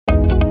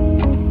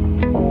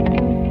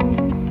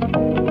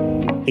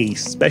a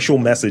special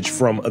message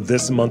from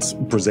this month's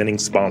presenting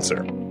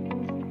sponsor.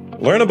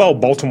 Learn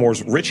about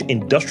Baltimore's rich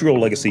industrial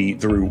legacy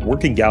through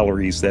working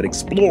galleries that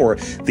explore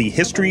the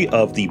history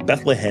of the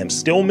Bethlehem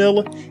Steel Mill,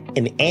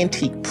 an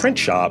antique print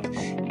shop,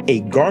 a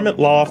garment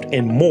loft,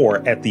 and more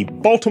at the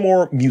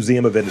Baltimore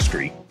Museum of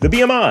Industry, the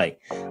BMI.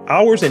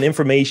 Hours and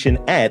information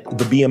at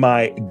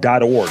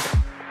thebmi.org.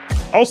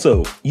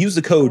 Also, use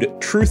the code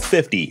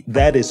TRUTH50,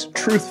 that is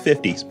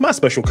TRUTH50, my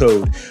special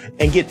code,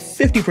 and get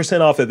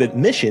 50% off of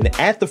admission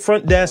at the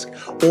front desk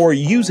or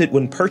use it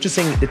when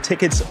purchasing the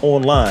tickets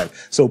online.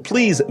 So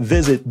please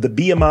visit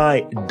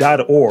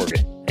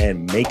thebmi.org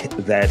and make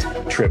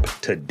that trip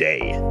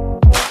today.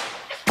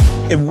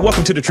 And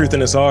welcome to The Truth in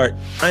This Art.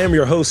 I am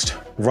your host,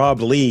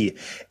 Rob Lee,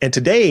 and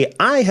today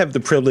I have the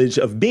privilege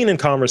of being in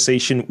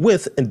conversation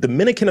with a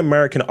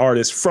Dominican-American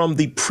artist from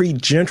the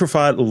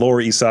pre-gentrified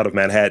Lower East Side of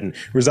Manhattan,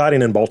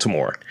 residing in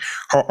Baltimore.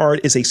 Her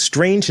art is a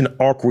strange and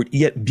awkward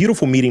yet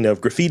beautiful meeting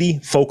of graffiti,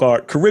 folk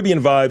art,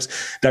 Caribbean vibes,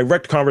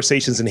 direct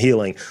conversations, and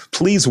healing.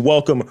 Please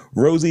welcome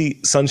Rosy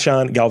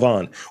Sunshine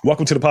Galvan.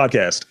 Welcome to the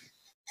podcast.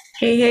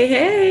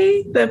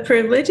 Hey. The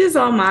privilege is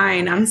all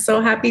mine. I'm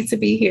so happy to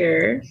be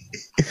here.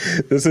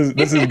 This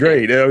is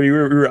great. We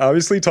were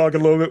obviously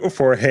talking a little bit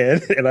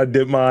beforehand, and I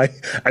did my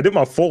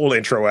full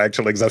intro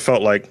actually because I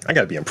felt like I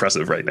gotta be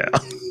impressive right now.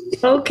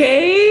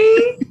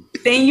 Okay.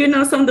 Then you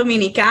know some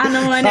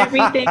Dominicano and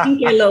everything.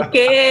 Que lo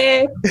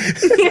que.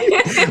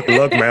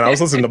 Look, man, I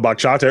was listening to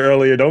bachata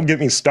earlier. Don't get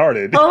me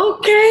started.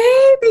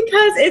 Okay,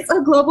 because it's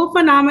a global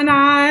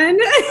phenomenon.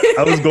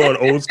 I was going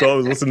old school. I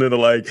was listening to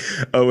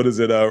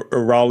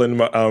Raulín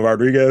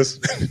Rodriguez.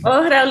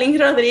 Oh, Raulín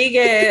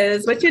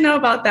Rodriguez. What you know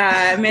about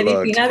that?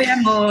 Medicina de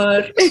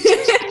amor.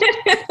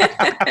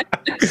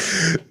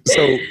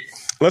 So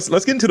let's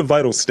get into the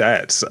vital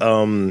stats.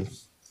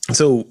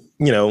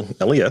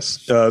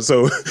 LES.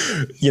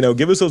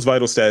 Give us those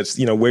vital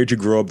stats. Where'd you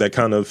grow up, that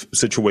kind of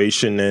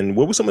situation, and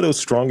what were some of those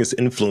strongest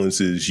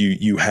influences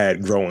you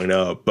had growing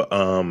up?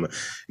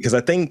 Because I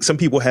think some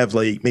people have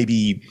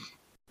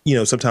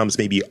sometimes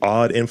maybe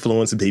odd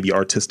influences, maybe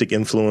artistic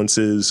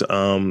influences.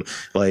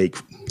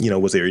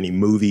 Was there any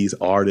movies,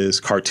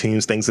 artists,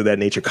 cartoons, things of that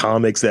nature,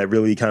 comics that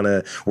really kind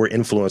of were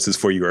influences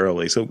for you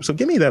early? So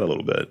give me that a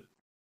little bit.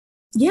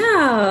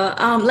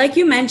 Yeah, like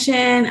you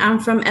mentioned, I'm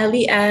from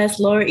LES,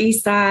 Lower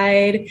East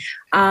Side,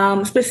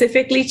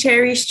 specifically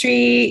Cherry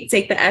Street,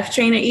 take the F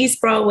train to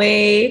East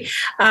Broadway.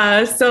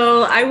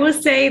 So I will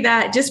say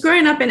that just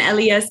growing up in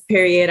LES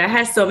period, I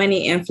had so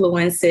many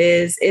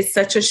influences. It's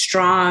such a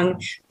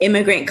strong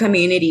immigrant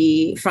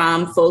community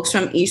from folks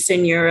from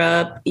Eastern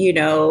Europe,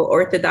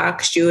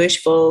 Orthodox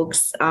Jewish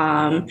folks,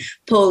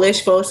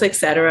 Polish folks,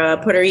 etc.,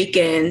 Puerto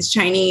Ricans,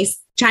 Chinese.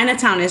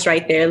 Chinatown is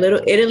right there.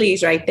 Little Italy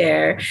is right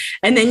there.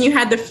 And then you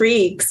had the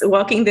freaks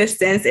walking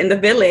distance in the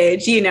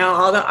village,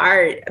 all the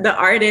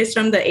artists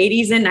from the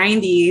 80s and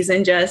 90s,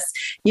 and just,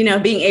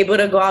 being able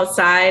to go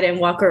outside and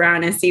walk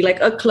around and see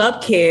like a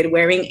club kid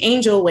wearing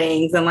angel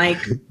wings and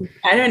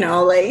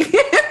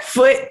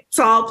foot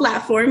tall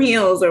platform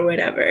heels or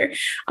whatever.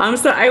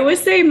 So I would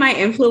say my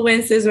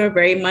influences were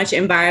very much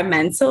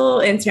environmental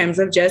in terms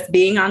of just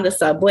being on the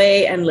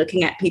subway and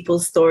looking at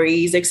people's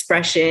stories,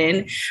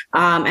 expression,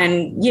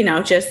 and,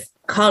 just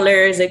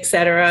colors,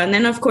 etc. And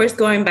then, of course,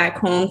 going back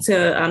home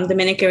to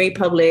Dominican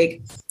Republic,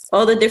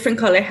 all the different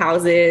color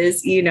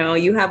houses, you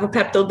have a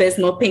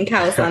Pepto-Bismol pink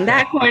house on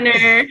that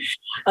corner,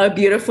 a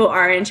beautiful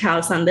orange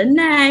house on the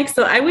next.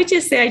 So I would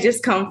just say I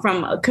just come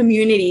from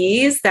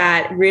communities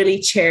that really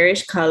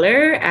cherish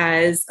color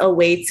as a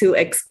way to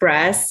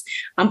express,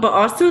 but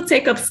also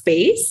take up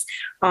space.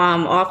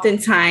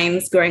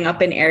 Oftentimes growing up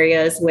in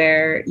areas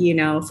where,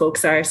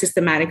 folks are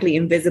systematically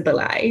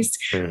invisibilized,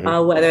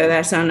 whether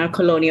that's on a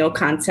colonial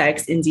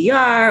context in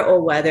DR or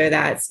whether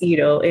that's,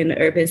 in an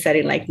urban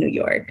setting like New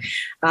York.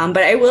 But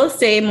I will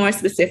say more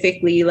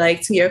specifically,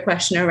 to your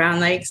question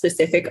around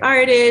specific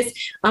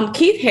artists,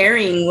 Keith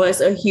Haring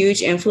was a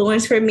huge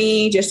influence for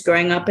me just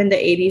growing up in the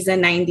 80s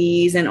and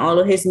 90s and all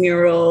of his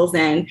murals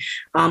and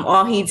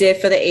all he did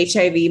for the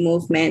HIV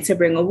movement to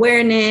bring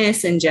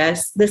awareness and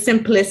just the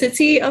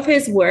simplicity of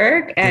his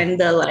work and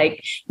the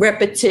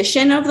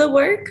repetition of the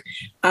work,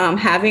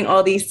 having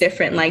all these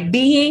different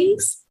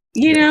beings,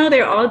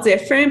 they're all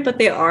different, but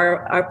they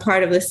are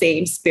part of the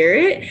same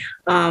spirit.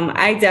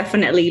 I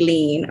definitely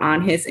lean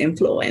on his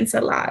influence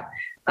a lot.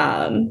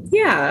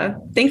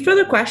 Thanks for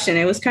the question.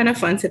 It was kind of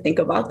fun to think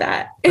about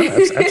that.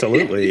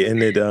 Absolutely.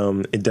 And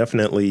it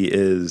definitely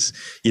is,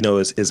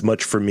 as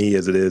much for me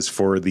as it is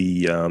for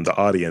the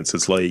audience.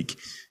 It's like,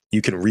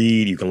 you can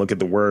read, you can look at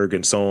the work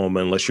and so on,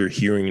 unless you're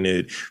hearing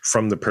it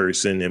from the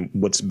person and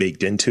what's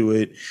baked into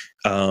it,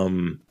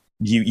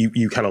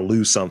 you kind of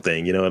lose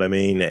something, you know what I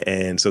mean?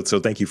 And so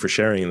thank you for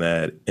sharing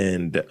that.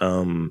 And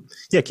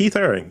Keith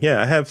Haring.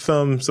 Yeah, I have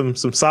some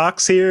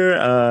socks here.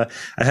 I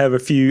have a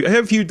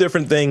few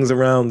different things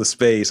around the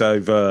space. I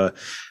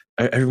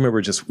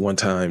remember just one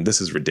time,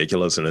 this is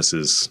ridiculous and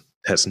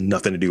has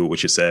nothing to do with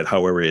what you said.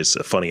 However, it's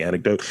a funny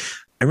anecdote.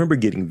 I remember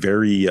getting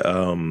very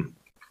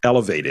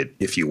elevated,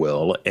 if you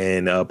will,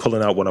 and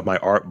pulling out one of my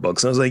art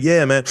books. And I was like,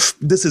 yeah, man,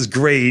 this is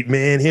great,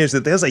 man. Here's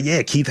the thing. I was like,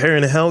 yeah, Keith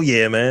Haring, hell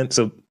yeah, man.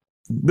 So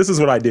this is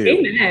what I do.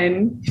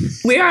 Amen.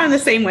 We are on the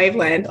same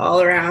wavelength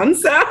all around.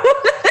 So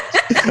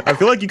I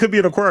feel like you could be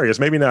an Aquarius.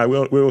 Maybe not.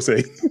 We'll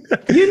see.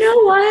 You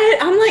know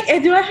what? I'm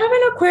like, do I have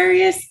an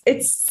Aquarius?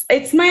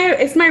 It's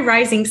my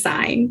rising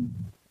sign.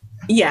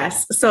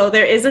 Yes. So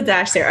there is a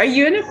dash there. Are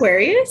you an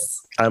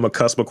Aquarius? I'm a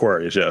cusp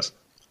Aquarius, yes.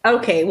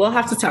 Okay, we'll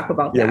have to talk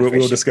about that. Yeah,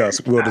 we'll discuss.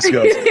 We'll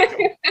discuss.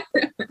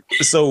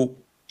 So,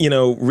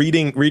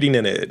 reading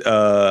in it,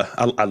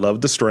 I love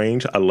the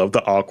strange. I love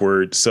the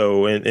awkward.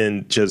 So,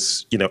 and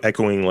just,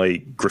 echoing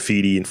like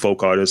graffiti and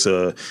folk art, it's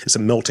a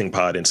melting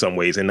pot in some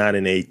ways, and not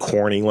in a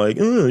corny, like,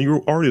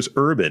 your art is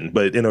urban,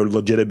 but in a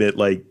legitimate,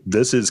 like,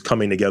 this is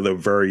coming together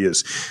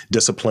various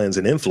disciplines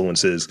and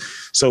influences.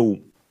 So,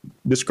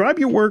 describe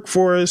your work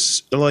for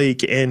us,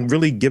 like, and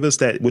really give us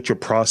what your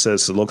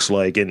process looks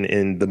like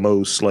in the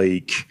most,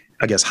 like,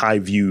 I guess, high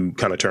view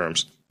kind of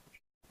terms.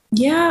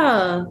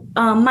 Yeah.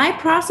 My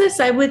process,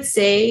 I would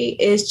say,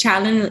 is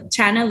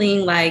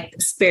channeling like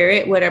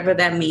spirit, whatever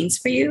that means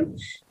for you.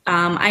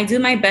 I do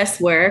my best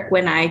work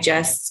when I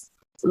just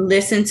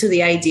listen to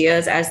the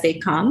ideas as they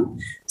come.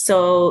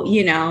 So,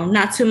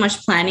 not too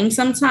much planning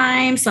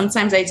sometimes.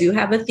 Sometimes I do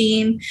have a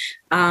theme,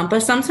 but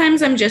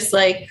sometimes I'm just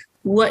like,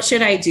 what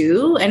should I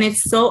do? And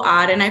it's so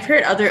odd. And I've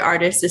heard other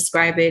artists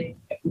describe it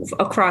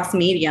across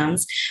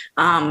mediums.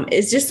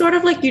 It's just sort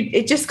of like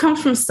it just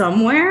comes from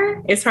somewhere.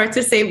 It's hard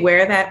to say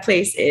where that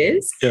place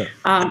is. Yeah.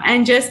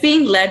 And just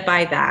being led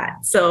by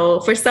that. So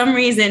for some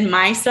reason,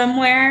 my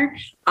somewhere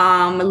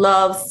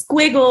loves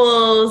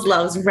squiggles,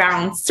 loves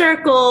round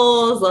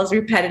circles, loves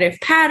repetitive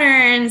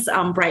patterns,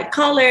 bright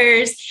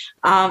colors,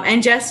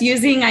 and just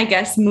using, I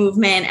guess,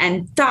 movement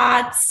and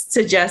dots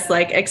to just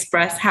like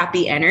express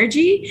happy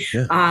energy,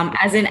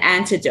 as an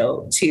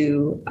antidote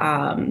to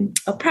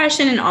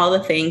oppression and all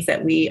the things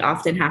that we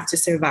often have to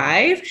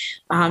survive.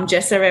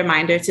 Just a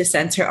reminder to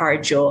center our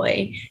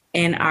joy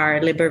and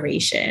our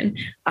liberation.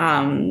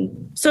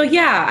 So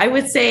yeah, I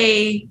would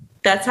say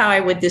that's how I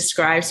would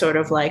describe sort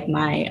of like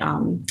my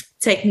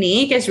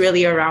technique is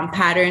really around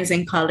patterns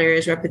and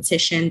colors,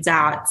 repetition,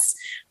 dots,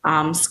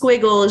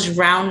 squiggles,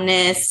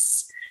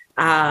 roundness,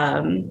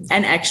 and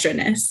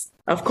extraness,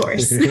 of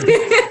course.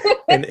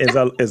 And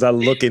as I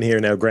look in here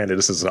now, granted,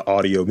 this is an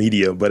audio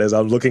medium, but as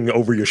I'm looking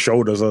over your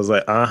shoulders, I was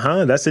like,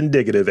 that's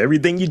indicative.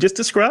 Everything you just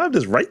described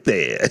is right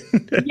there.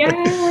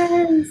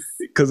 Yes.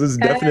 Because it's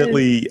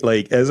definitely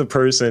like, as a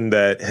person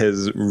that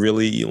has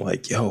really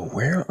like,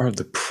 where are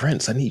the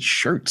prints? I need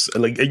shirts.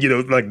 Like,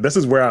 like this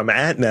is where I'm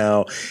at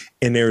now.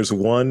 And there's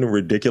one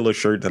ridiculous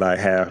shirt that I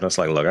have. And I was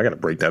like, look, I got to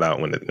break that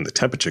out when the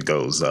temperature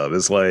goes up.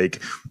 It's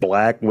like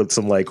black with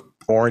some like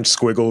orange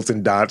squiggles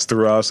and dots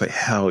throughout. I was like,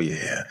 hell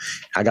yeah.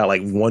 I got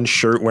like one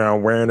shirt where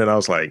I'm wearing it. I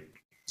was like,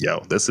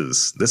 this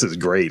is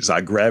great. So I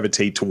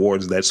gravitate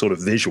towards that sort of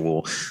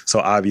visual. So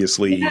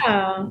obviously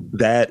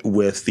that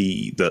with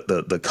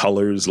the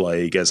colors,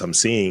 like as I'm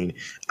seeing,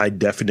 I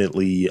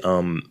definitely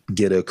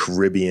get a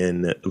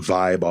Caribbean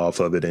vibe off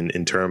of it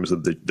in terms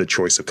of the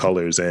choice of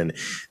colors. And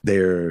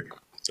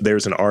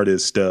there's an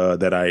artist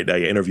that I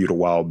interviewed a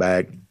while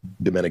back,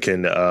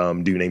 Dominican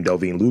dude named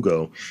Delvine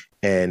Lugo,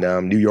 and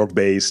New York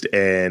based,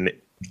 and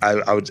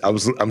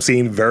I'm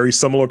seeing very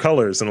similar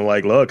colors, and I'm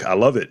like, look, I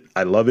love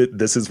it.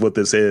 This is what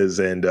this is,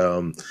 and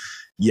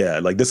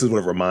like this is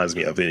what it reminds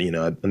me of. And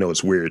I know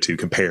it's weird to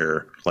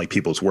compare like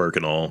people's work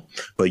and all,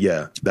 but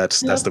yeah, that's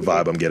the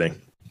vibe I'm getting.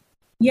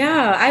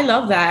 Yeah, I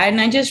love that.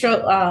 And I just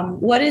wrote,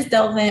 what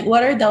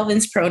are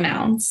Delvin's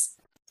pronouns?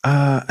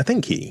 I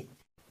think he.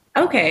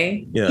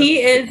 Okay. Yeah.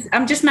 He is,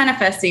 I'm just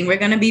manifesting. We're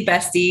going to be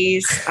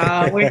besties.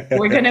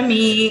 We're going to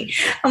meet.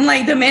 I'm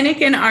like,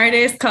 Dominican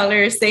artist,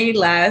 colors, say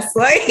less.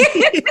 Like, but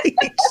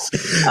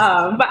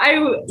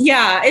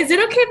is it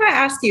okay if I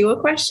ask you a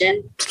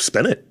question?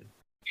 Spin it.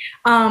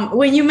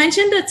 When you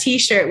mentioned the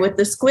t-shirt with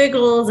the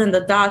squiggles and the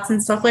dots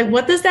and stuff, like,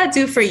 what does that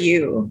do for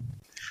you?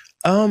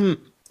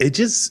 It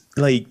just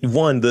like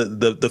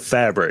the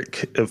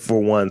fabric,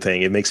 for one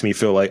thing, it makes me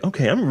feel like,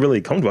 okay, I'm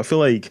really comfortable. I feel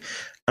like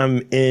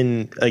I'm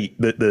in like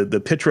the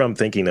picture I'm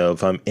thinking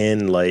of. I'm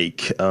in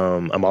like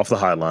I'm off the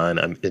High Line.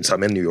 I'm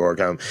in New York.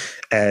 I'm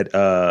at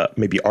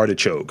maybe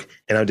Artichoke,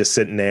 and I'm just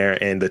sitting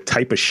there. And the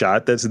type of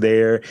shot that's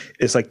there,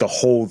 it's like the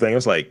whole thing. I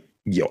was like,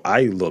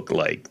 I look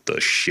like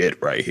the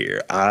shit right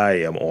here. I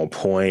am on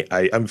point.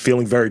 I'm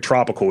feeling very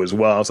tropical as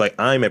well. I was like,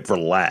 I'm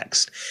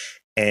relaxed,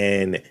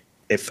 and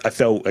if I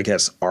felt, I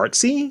guess,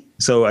 artsy.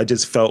 So I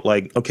just felt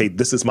like, okay,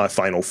 this is my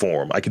final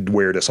form. I could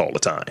wear this all the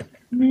time.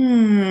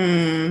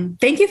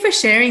 Thank you for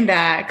sharing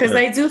that. Because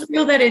I do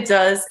feel that it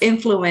does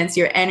influence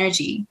your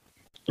energy,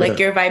 like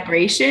your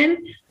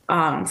vibration.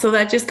 So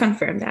that just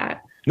confirmed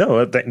that.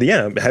 No,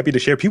 I'm happy to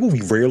share. People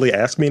rarely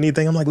ask me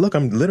anything. I'm like, look,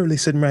 I'm literally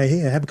sitting right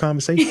here. Have a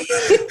conversation.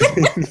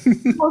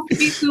 Supposed to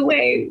be two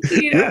ways,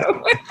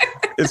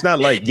 It's not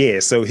like,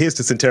 so here's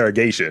this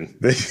interrogation.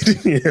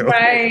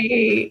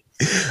 Right.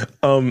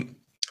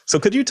 So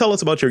could you tell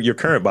us about your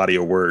current body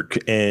of work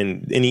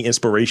and any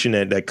inspiration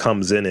that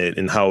comes in it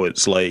and how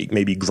it's like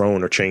maybe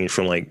grown or changed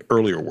from like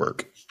earlier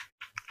work?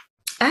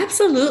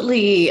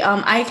 Absolutely.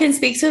 I can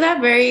speak to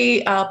that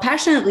very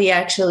passionately,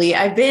 actually.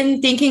 I've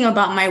been thinking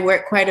about my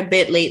work quite a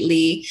bit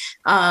lately.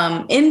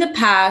 In the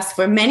past,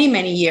 for many,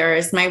 many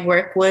years, my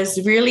work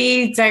was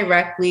really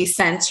directly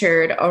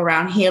centered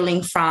around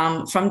healing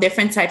from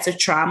different types of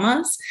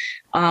traumas.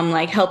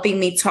 Like helping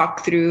me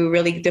talk through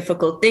really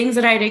difficult things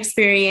that I'd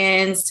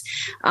experienced.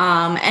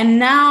 And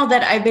now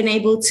that I've been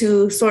able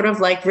to sort of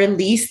like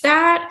release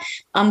that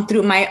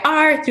through my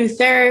art, through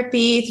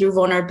therapy, through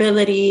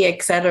vulnerability,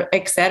 et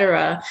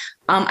cetera,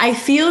 I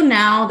feel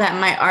now that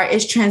my art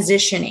is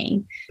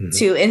transitioning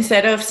to,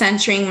 instead of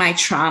centering my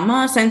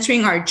trauma,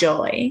 centering our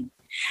joy.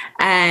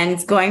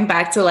 And going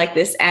back to like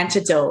this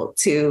antidote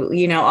to,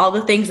 all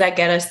the things that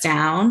get us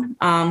down.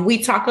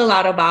 We talk a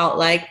lot about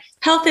like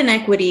health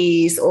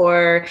inequities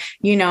or,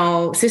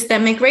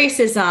 systemic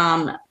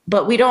racism,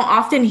 but we don't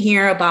often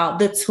hear about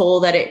the toll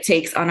that it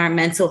takes on our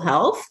mental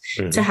health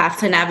to have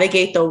to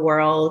navigate the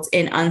world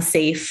in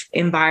unsafe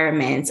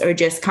environments or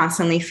just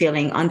constantly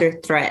feeling under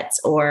threat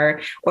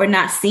or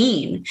not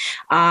seen.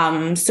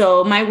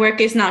 So my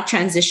work is now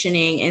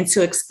transitioning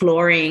into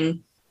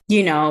exploring,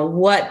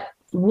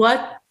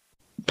 what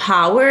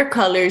power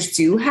colors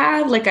do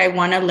have. Like I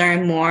want to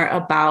learn more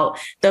about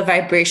the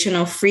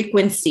vibrational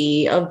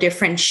frequency of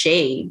different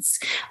shades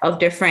of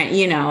different,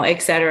 et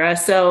cetera.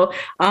 So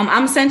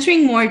I'm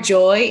centering more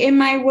joy in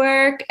my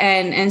work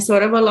and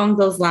sort of along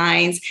those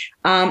lines.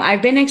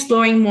 I've been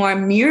exploring more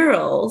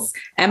murals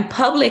and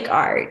public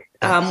art.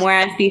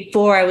 Whereas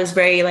before I was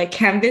very like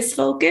canvas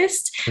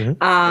focused,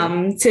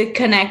 to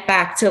connect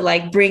back to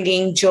like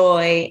bringing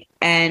joy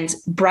and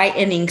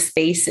brightening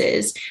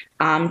spaces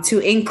to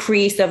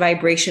increase the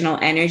vibrational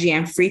energy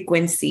and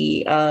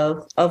frequency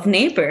of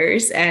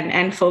neighbors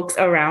and folks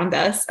around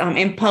us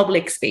in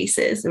public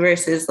spaces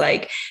versus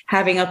like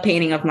having a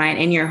painting of mine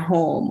in your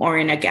home or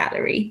in a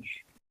gallery.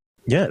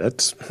 Yeah,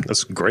 that's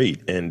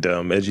great. And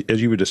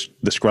as you were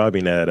just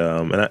describing that,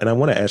 and I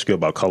want to ask you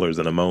about colors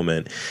in a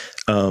moment.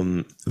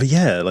 But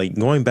yeah, like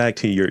going back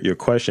to your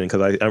question,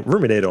 because I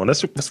ruminated on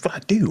that's what I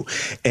do.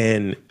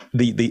 And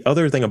the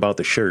other thing about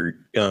the shirt,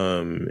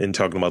 and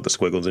talking about the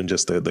squiggles and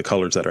just the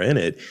colors that are in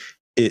it,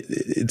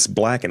 it's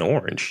black and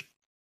orange.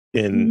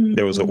 And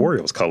there was an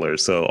Orioles color.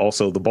 So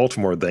also the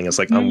Baltimore thing, it's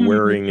like I'm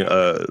wearing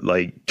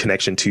like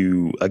connection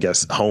to, I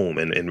guess, home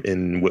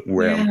and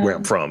where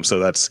I'm from. So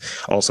that's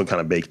also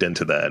kind of baked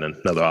into that. And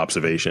another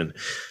observation.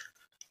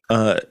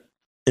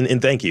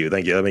 And thank you.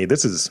 I mean,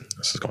 this is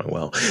going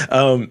well.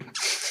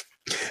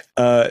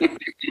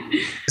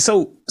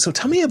 So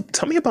tell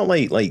me about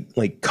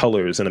like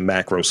colors in a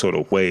macro sort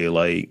of way,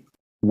 like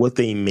what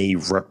they may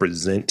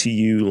represent to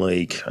you.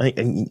 Like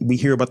we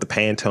hear about the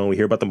Pantone, we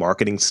hear about the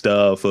marketing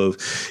stuff of,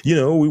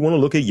 we want to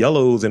look at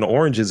yellows and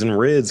oranges and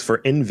reds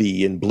for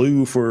envy and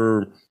blue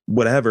for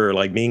whatever,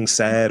 like being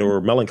sad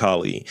or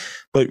melancholy.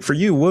 But for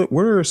you, what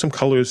are some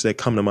colors that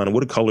come to mind? And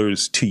what do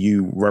colors to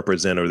you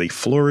represent? Are they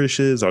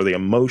flourishes? Are they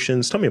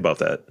emotions? Tell me about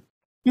that.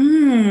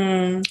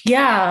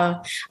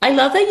 Yeah. I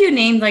love that you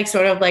named like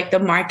sort of like the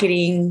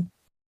marketing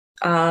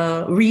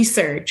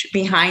research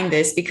behind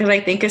this, because I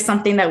think it's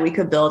something that we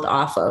could build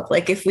off of.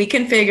 Like if we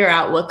can figure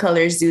out what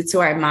colors do to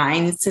our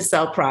minds to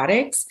sell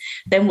products,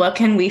 then what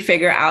can we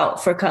figure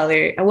out for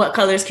what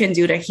colors can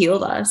do to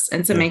heal us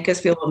and to make us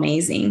feel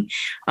amazing.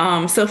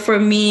 So for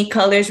me,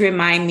 colors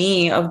remind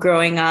me of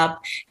growing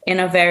up in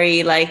a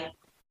very like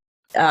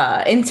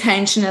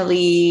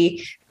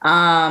intentionally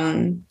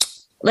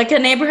like a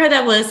neighborhood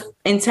that was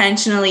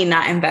intentionally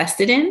not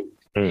invested in.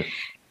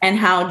 And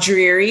how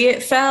dreary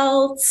it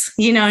felt,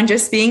 and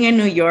just being in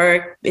New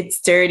York, it's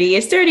dirty.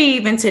 It's dirty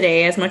even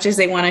today, as much as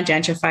they want to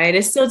gentrify it.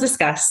 It's still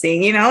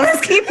disgusting,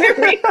 let's keep it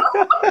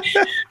real.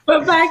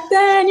 But back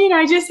then,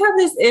 I just have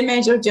this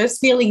image of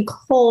just feeling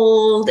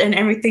cold and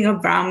everything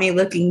around me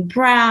looking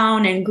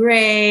brown and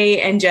gray,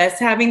 and just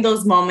having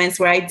those moments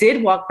where I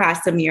did walk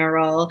past a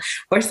mural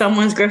or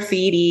someone's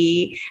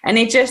graffiti, and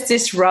it just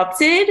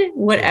disrupted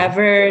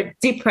whatever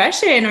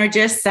depression or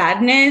just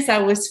sadness I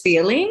was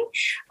feeling.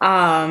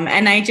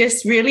 And I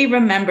just really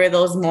remember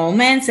those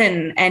moments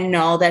and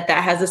know that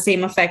has the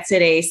same effect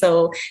today.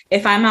 So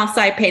if I'm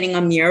outside painting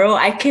a mural,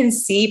 I can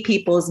see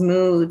people's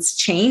moods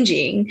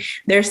changing.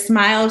 Their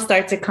smiles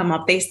start to come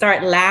up. They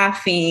start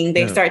laughing.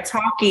 They start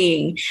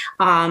talking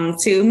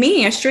to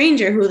me, a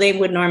stranger who they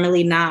would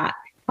normally not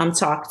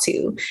talk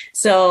to.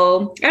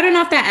 So I don't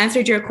know if that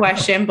answered your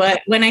question,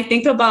 but when I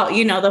think about,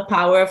 the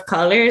power of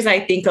colors,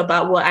 I think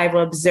about what I've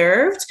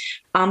observed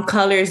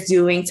colors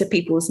doing to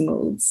people's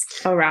moods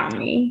around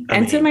me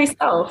to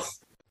myself.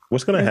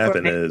 What's going to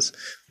happen is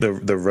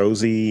the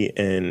Rosy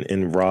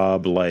and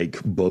Rob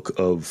like book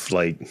of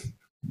like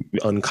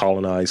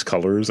uncolonized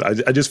colors.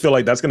 I just feel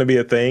like that's going to be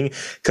a thing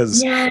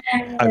because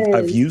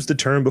I've used the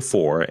term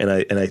before, and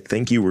I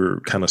think you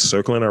were kind of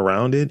circling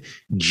around it.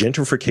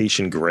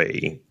 Gentrification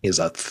gray is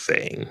a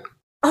thing.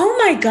 Oh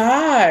my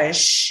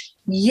gosh.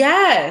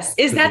 Yes.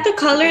 Is that the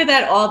color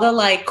that all the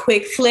like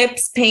quick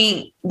flips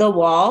paint the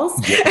walls?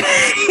 Yeah.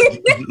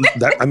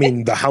 I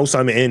mean, the house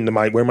I'm in,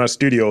 where my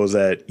studio is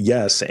at,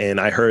 yes.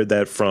 And I heard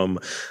that from,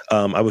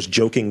 I was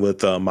joking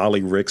with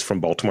Molly Ricks from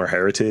Baltimore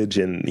Heritage.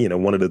 And,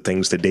 one of the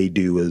things that they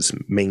do is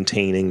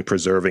maintaining,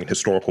 preserving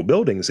historical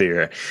buildings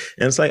here.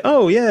 And it's like,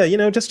 oh,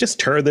 yeah, just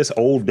tear this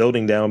old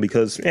building down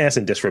because it's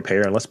in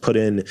disrepair. And let's put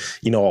in,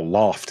 a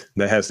loft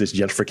that has this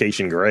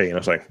gentrification gray. And I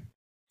was like,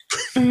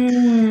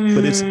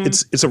 but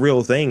it's a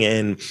real thing.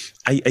 And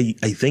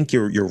I think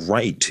you're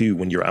right too,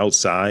 when you're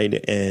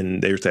outside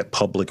and there's that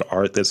public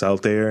art that's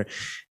out there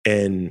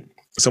and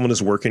someone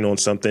is working on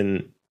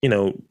something,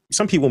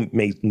 some people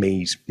may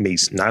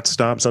not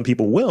stop, some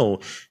people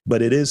will,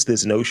 but it is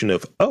this notion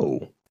of,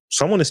 oh,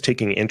 someone is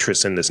taking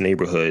interest in this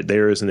neighborhood.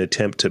 There is an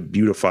attempt to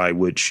beautify,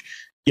 which,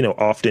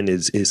 often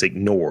is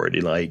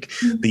ignored. Like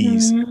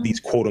these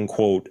quote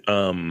unquote,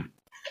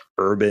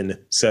 urban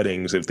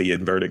settings, if the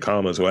inverted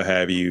commas, what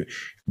have you,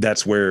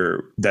 that's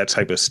where that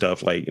type of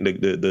stuff, like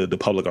the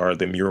public art,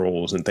 the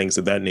murals and things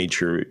of that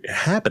nature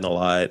happen a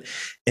lot.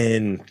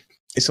 And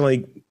it's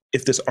like,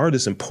 if this art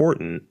is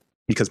important,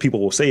 because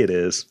people will say it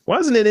is, why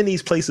isn't it in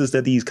these places,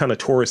 that these kind of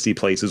touristy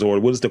places, or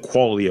what is the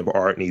quality of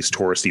art in these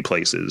touristy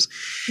places?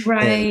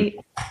 Right.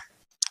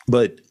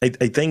 But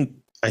I think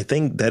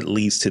that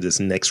leads to this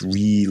next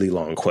really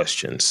long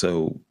question.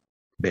 So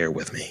bear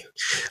with me,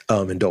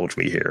 indulge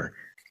me here.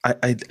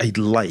 I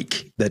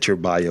like that your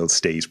bio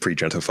stays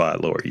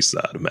pre-gentrified Lower East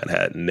Side of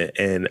Manhattan.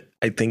 And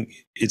I think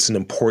it's an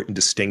important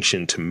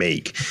distinction to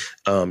make.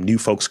 New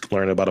folks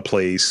learn about a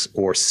place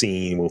or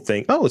scene will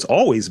think, oh, it's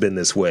always been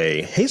this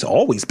way. Hey, it's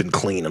always been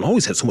clean and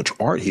always had so much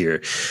art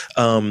here.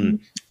 And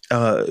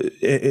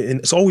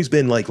it's always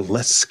been like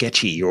less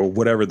sketchy, or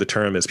whatever the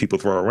term is people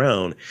throw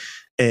around.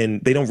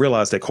 And they don't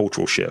realize that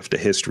cultural shift, the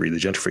history, the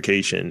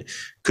gentrification.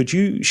 Could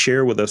you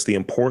share with us the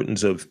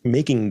importance of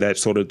making that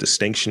sort of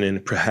distinction,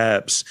 and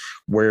perhaps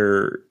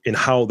where and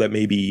how that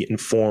maybe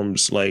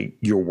informs like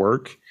your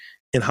work?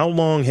 And how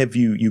long have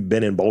you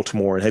been in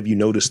Baltimore, and have you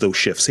noticed those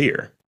shifts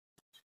here?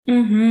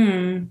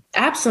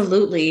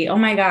 Absolutely. Oh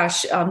my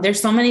gosh.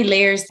 There's so many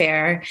layers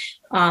there.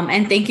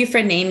 And thank you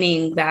for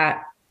naming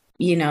that,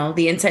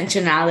 the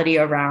intentionality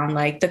around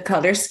like the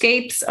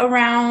colorscapes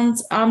around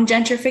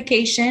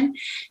gentrification,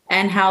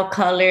 and how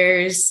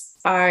colors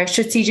are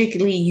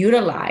strategically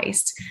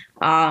utilized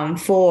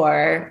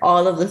for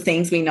all of the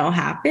things we know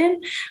happen.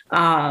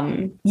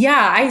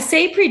 I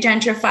say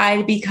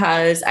pre-gentrified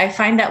because I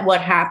find that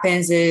what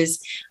happens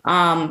is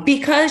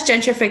because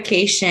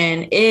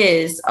gentrification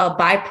is a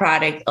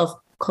byproduct of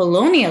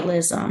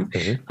colonialism,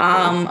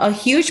 a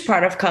huge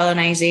part of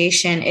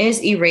colonization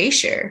is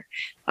erasure.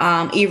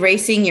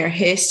 Erasing your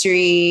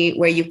history,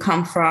 where you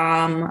come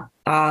from,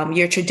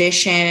 your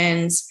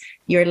traditions,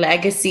 your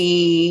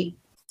legacy,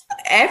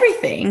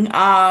 everything,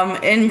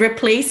 and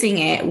replacing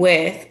it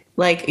with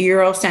like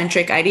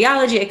Eurocentric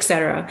ideology, et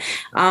cetera.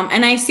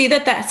 And I see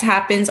that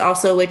happens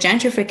also with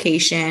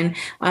gentrification,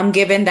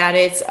 given that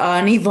it's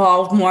an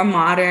evolved, more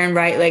modern,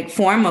 right, like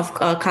form of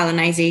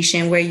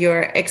colonization, where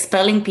you're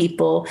expelling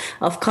people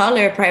of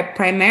color,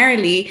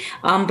 primarily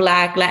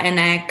Black,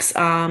 Latinx,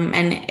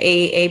 and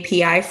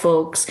API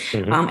folks,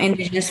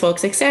 Indigenous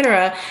folks, et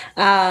cetera.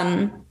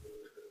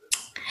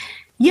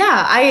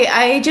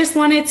 I just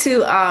wanted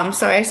to,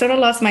 sorry, I sort of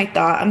lost my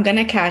thought. I'm going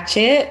to catch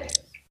it.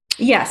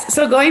 Yes.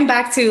 So going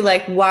back to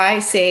like why I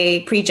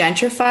say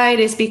pre-gentrified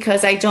is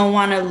because I don't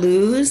want to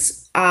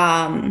lose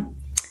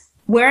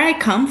where I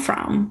come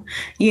from.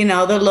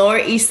 The Lower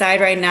East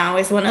Side right now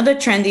is one of the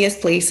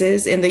trendiest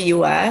places in the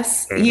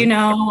US.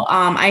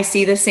 I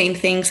see the same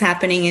things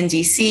happening in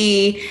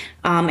DC,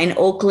 in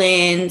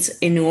Oakland,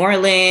 in New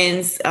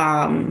Orleans,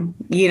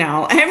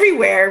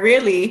 everywhere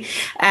really.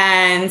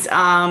 And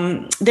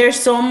there's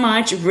so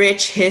much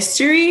rich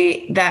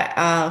history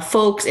that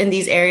folks in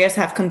these areas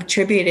have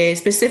contributed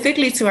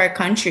specifically to our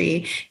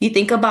country. You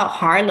think about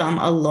Harlem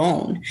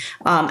alone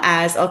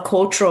as a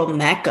cultural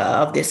mecca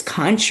of this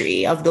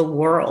country, of the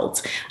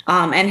world,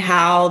 and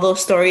how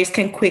those stories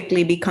can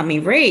quickly become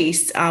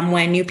erased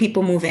when new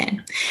people move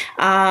in.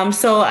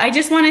 So I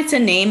just wanted to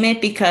name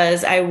it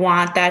because I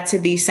want that to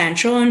be central,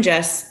 and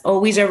just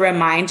always a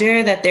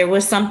reminder that there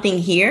was something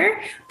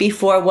here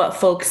before what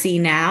folks see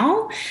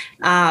now.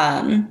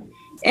 And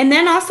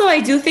then also I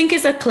do think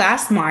it's a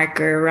class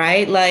marker,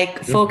 right?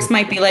 Like folks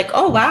might be like,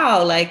 oh,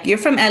 wow, like you're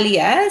from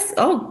LES?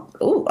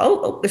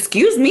 Oh,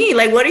 excuse me.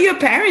 Like, what do your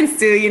parents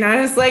do?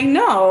 It's like,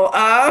 no,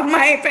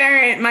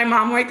 my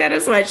mom worked at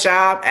a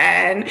sweatshop,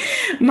 and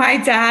my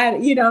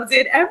dad,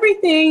 did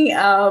everything,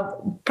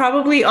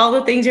 probably all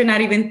the things you're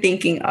not even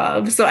thinking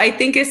of. So I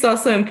think it's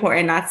also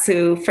important not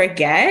to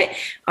forget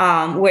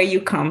where you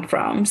come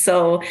from.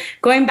 So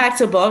going back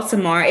to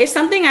Baltimore, it's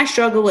something I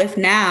struggle with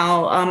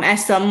now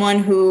as someone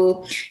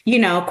who,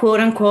 quote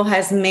unquote,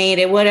 has made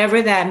it,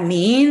 whatever that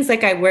means.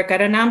 Like I work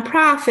at a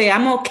nonprofit.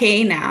 I'm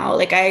okay now.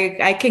 Like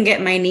I can get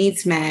my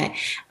needs met.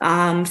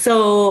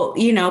 So,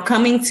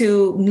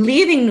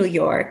 leaving New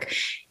York,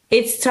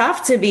 it's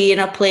tough to be in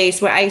a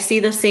place where I see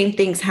the same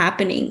things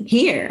happening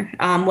here,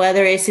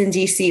 whether it's in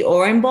DC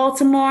or in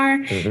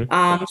Baltimore.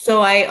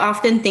 So I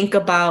often think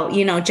about,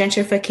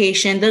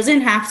 gentrification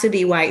doesn't have to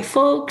be white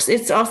folks.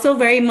 It's also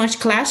very much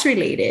class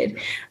related.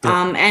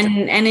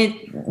 And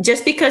it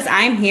just because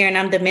I'm here and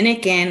I'm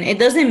Dominican, it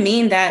doesn't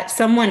mean that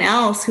someone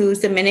else who's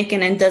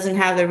Dominican and doesn't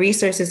have the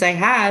resources I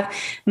have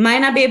might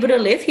not be able to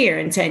live here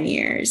in 10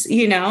 years,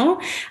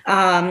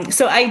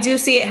 So I do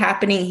see it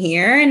happening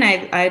here, and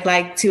I'd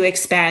like to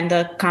expand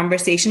the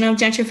conversation of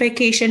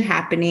gentrification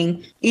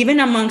happening even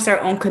amongst our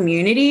own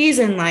communities,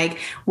 and like,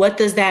 what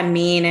does that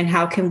mean and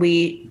how can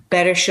we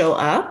better show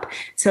up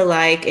to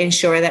like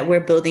ensure that we're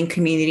building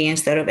community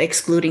instead of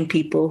excluding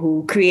people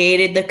who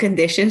created the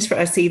conditions for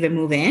us to even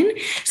move in.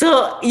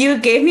 So you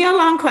gave me a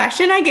long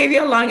question. I gave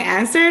you a long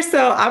answer.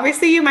 So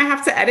obviously you might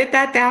have to edit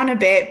that down a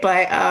bit,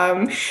 but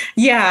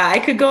yeah, I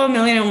could go a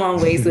million and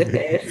one ways with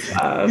this.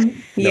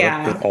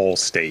 Yeah. It all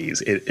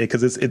stays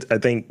because it's I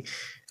think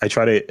I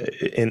try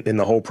to, in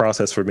the whole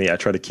process for me, I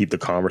try to keep the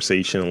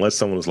conversation unless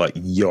someone was like,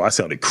 yo, I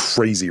sounded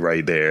crazy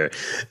right there.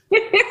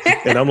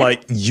 And I'm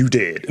like, you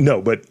did.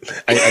 No, but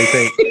I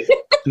think,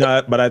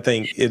 no, but I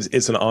think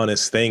it's an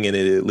honest thing, and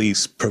it at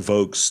least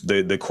provokes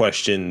the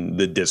question,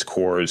 the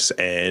discourse,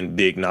 and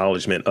the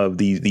acknowledgement of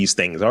these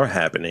things are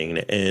happening.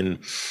 And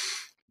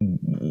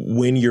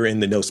when you're in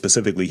the know,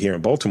 specifically here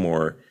in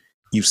Baltimore,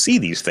 you see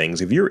these things.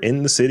 If you're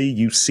in the city,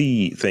 you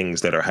see things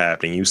that are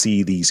happening. You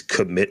see these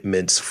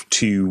commitments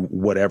to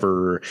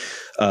whatever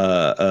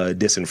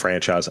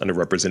disenfranchised,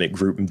 underrepresented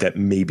group that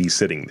may be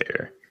sitting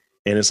there.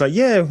 And it's like,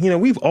 yeah,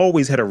 we've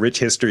always had a rich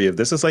history of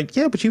this. It's like,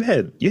 yeah, but you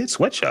had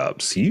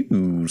sweatshops.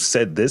 You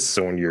said this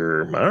on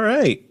your, all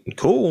right,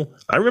 cool.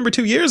 I remember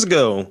 2 years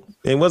ago,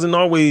 it wasn't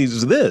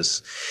always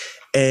this.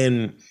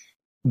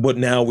 But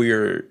now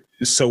we're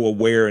so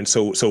aware and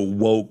so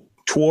woke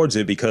towards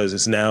it because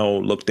it's now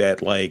looked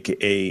at like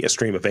a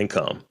stream of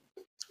income,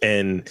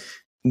 and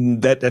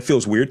that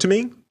feels weird to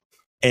me.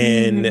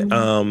 And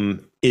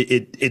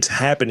it's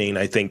happening,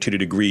 I think, to the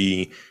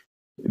degree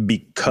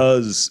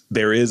because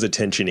there is a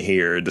tension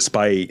here,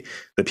 despite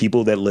the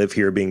people that live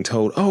here being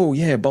told, oh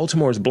yeah,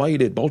 Baltimore is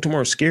blighted,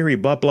 Baltimore is scary,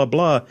 blah blah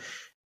blah.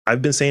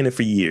 I've been saying it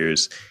for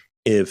years.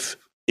 If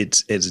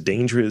it's as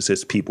dangerous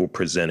as people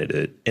presented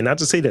it, and not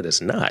to say that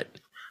it's not,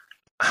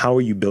 how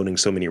are you building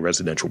so many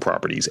residential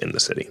properties in the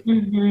city?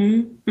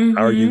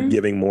 How are you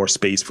giving more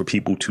space for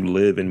people to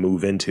live and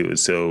move into?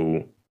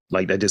 So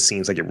like, that just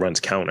seems like it runs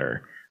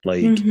counter.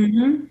 Like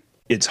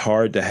it's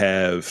hard to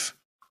have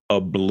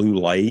a blue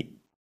light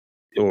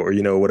or,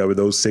 whatever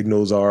those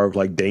signals are of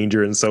like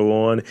danger and so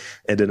on.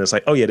 And then it's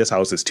like, oh yeah, this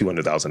house is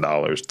 $200,000,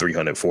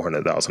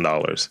 $300,000,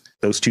 $400,000.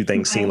 Those two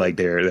things seem like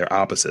they're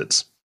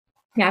opposites.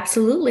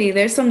 Absolutely.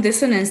 There's some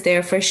dissonance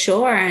there for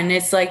sure. And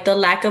it's like the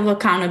lack of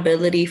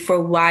accountability for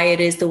why it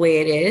is the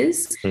way it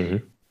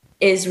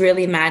is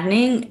really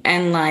maddening.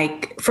 And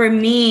like, for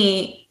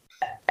me,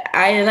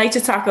 I like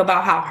to talk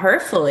about how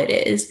hurtful it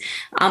is.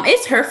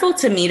 It's hurtful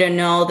to me to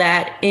know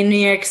that in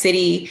New York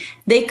City,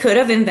 they could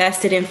have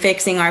invested in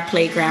fixing our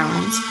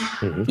playgrounds.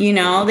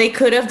 They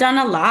could have done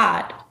a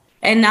lot.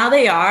 And now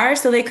they are.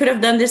 So they could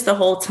have done this the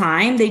whole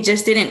time. They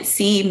just didn't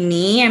see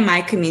me and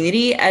my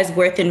community as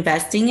worth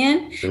investing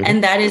in.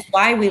 And that is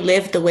why we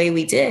lived the way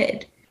we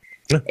did.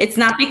 It's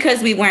not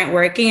because we weren't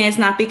working. It's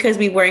not because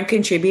we weren't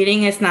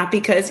contributing. It's not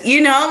because,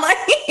 like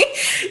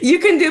you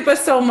can do but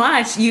so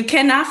much. You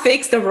cannot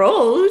fix the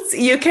roads.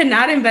 You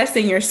cannot invest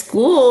in your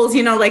schools.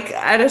 Like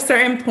at a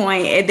certain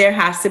point, there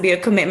has to be a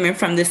commitment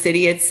from the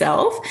city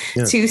itself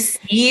to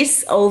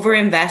cease over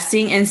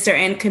investing in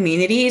certain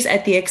communities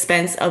at the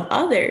expense of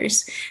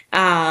others.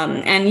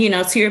 And,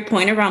 to your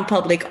point around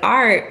public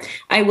art,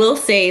 I will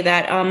say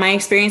that my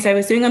experience, I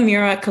was doing a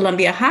mural at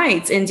Columbia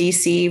Heights in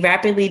DC,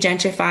 rapidly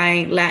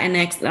gentrifying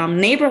Latinx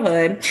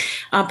neighborhood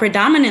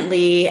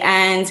predominantly.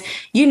 And,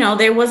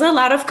 there was a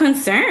lot of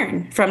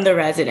concern from the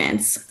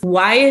residents.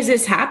 Why is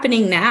this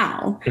happening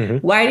now?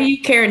 Why do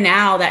you care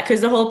now?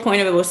 Because the whole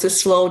point of it was to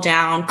slow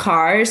down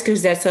cars,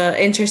 because that's an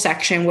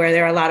intersection where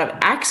there are a lot of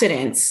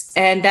accidents.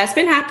 And that's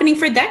been happening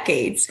for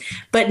decades.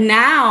 But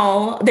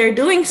now they're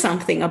doing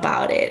something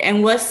about it.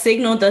 And what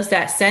signal does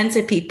that send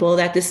to people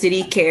that the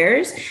city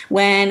cares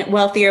when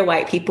wealthier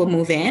white people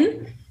move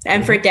in?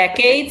 And for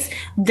decades,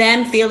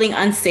 them feeling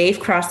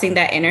unsafe crossing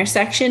that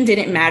intersection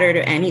didn't matter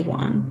to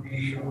anyone.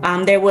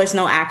 There was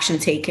no action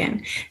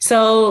taken.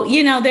 So,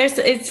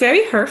 it's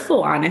very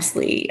hurtful,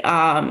 honestly,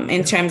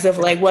 in terms of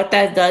like what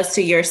that does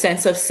to your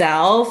sense of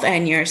self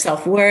and your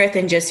self-worth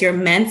and just your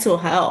mental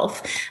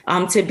health,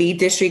 to be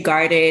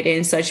disregarded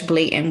in such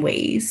blatant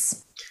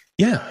ways.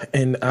 Yeah.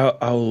 And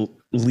I'll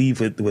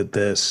leave it with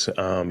this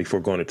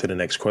before going into the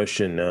next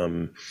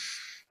question.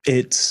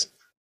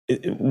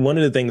 One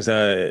of the things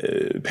I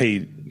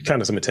paid kind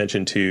of some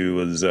attention to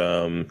was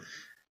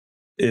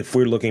if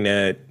we're looking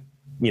at,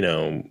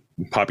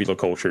 popular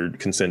culture,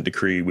 consent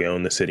decree, we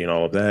own the city and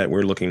all of that.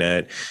 We're looking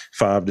at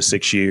 5 to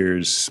 6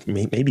 years,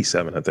 maybe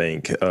 7, I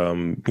think,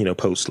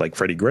 post like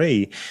Freddie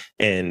Gray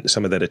and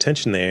some of that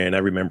attention there. And I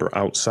remember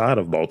outside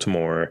of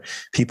Baltimore,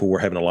 people were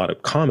having a lot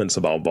of comments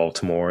about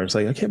Baltimore. It's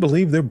like, I can't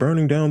believe they're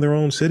burning down their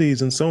own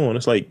cities and so on.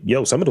 It's like,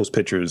 yo, some of those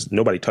pictures,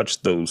 nobody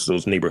touched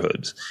those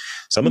neighborhoods.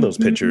 Some of those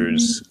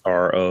pictures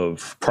are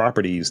of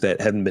properties that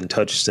hadn't been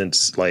touched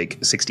since like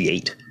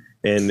 68.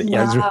 And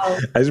wow.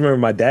 I just remember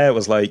my dad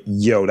was like,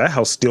 yo, that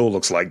house still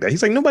looks like that.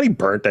 He's like, nobody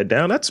burnt that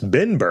down. That's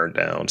been burnt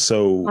down.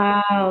 So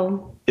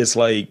wow. It's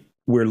like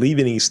we're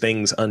leaving these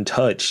things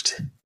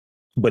untouched,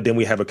 but then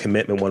we have a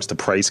commitment once the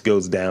price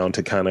goes down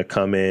to kind of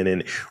come in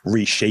and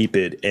reshape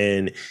it.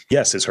 And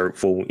yes, it's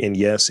hurtful. And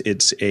yes,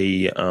 it's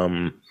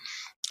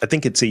I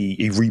think it's a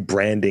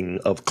rebranding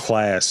of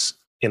class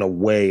in a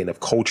way and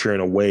of culture in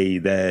a way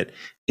that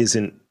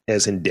isn't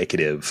as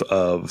indicative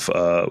of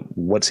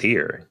what's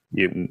here.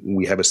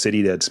 We have a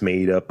city that's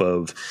made up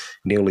of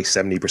nearly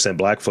 70%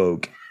 Black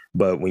folk.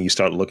 But when you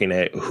start looking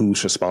at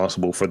who's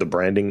responsible for the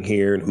branding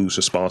here and who's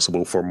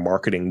responsible for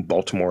marketing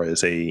Baltimore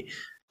as a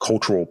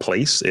cultural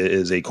place,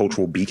 as a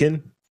cultural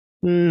beacon,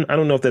 I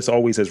don't know if that's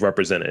always as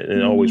represented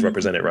and always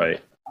represented right.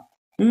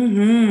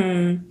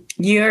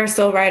 You're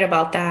so right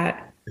about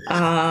that.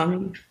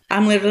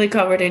 I'm literally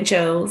covered in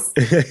chills.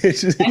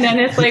 And then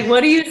it's like,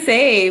 what do you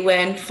say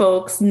when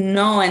folks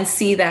know and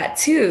see that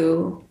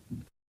too?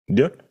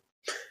 Yeah.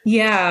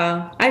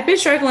 Yeah. I've been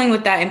struggling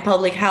with that in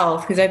public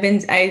health because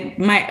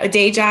my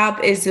day job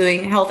is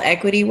doing health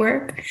equity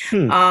work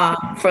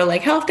for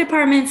like health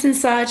departments and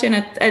such. And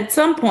at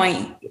some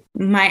point,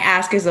 my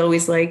ask is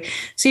always like,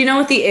 so you know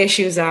what the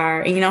issues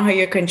are and you know how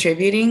you're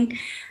contributing?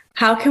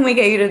 How can we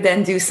get you to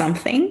then do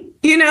something?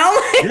 Yeah.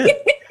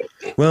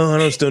 Well, I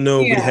don't still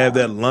know if we have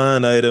that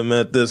line item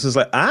at this. It's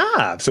like,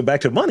 so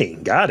back to money.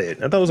 Got it.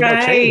 I thought it was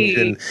about change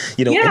and,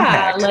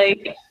 impact.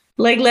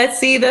 Like let's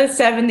see the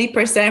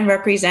 70%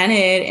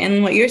 represented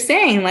in what you're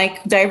saying,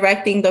 like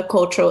directing the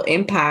cultural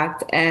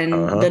impact and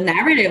the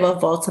narrative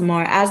of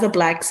Baltimore as a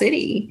Black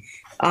city.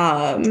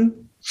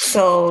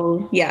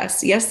 So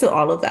yes to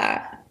all of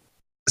that.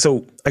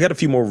 So I got a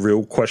few more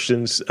real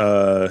questions.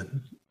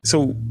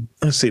 So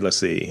let's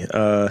see.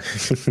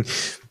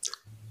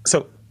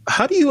 So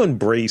how do you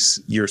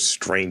embrace your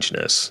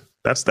strangeness?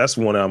 That's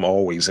one I'm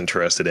always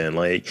interested in.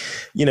 Like,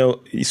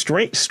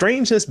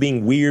 strangeness,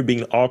 being weird,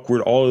 being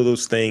awkward, all of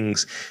those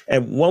things.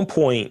 At one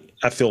point,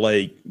 I feel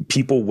like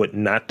people would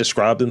not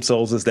describe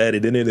themselves as that.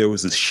 And then there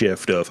was this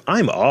shift of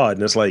I'm odd.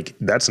 And it's like,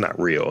 that's not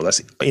real. That's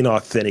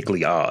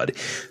inauthentically odd.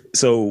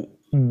 So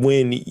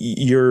when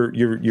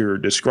you're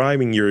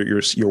describing your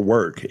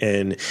work,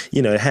 and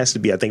it has to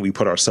be, I think we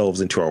put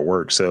ourselves into our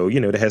work, so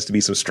there has to be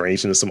some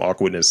strangeness, some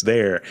awkwardness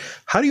there.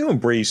 How do you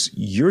embrace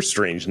your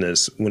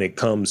strangeness when it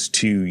comes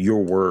to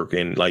your work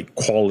and like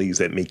qualities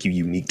that make you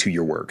unique to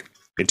your work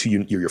and to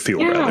your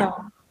field rather?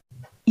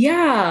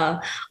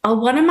 Yeah.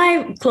 One of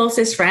my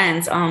closest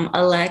friends, Bianca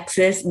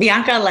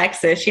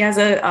Alexis, she has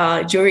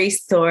a jewelry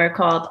store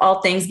called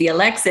All Things Be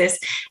Alexis.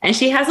 And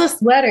she has a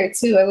sweater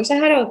too. I wish I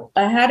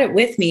had it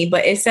with me,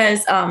 but it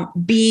says,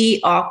 be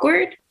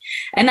awkward.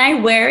 And I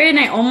wear it and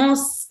I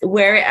almost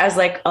wear it as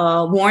like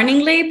a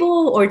warning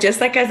label or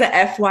just like as a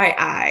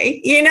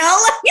FYI,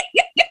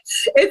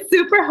 it's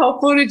super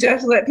helpful to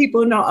just let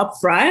people know up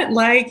front,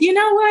 like, you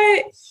know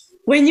what,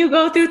 when you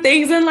go through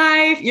things in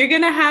life, you're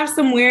going to have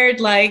some weird,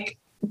 like,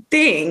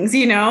 things,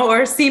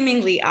 or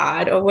seemingly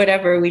odd or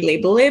whatever we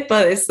label it.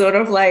 But it's sort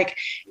of like,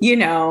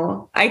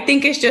 I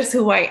think it's just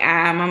who I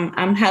am.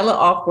 I'm hella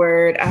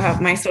awkward. I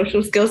have my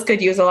social skills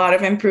could use a lot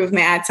of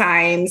improvement at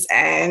times.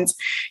 And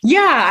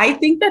I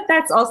think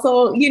that's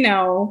also,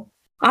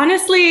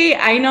 honestly,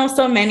 I know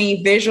so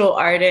many visual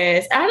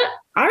artists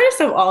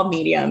of all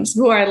mediums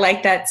who are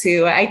like that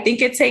too. I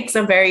think it takes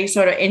a very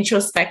sort of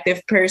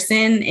introspective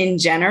person in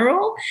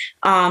general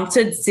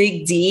to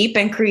dig deep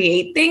and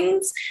create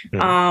things,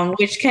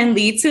 which can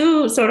lead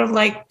to sort of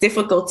like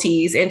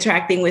difficulties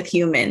interacting with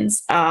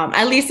humans,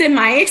 at least in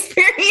my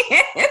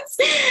experience.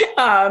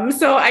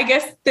 So I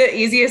guess the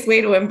easiest way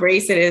to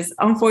embrace it is,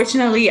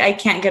 unfortunately, I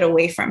can't get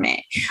away from it.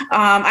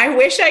 I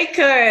wish I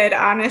could,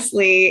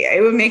 honestly.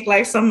 It would make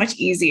life so much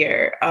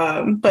easier.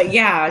 But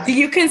yeah, do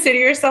you consider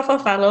yourself a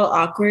fellow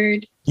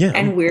awkward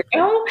and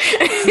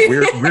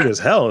weirdo? weird as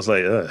hell. It's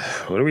like,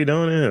 what are we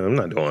doing here? I'm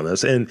not doing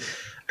this. And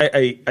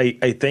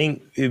I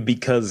think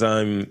because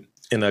I'm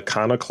an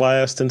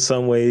iconoclast in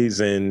some ways,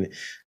 and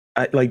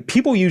like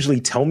people usually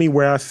tell me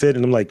where I fit,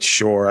 and I'm like,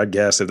 sure, I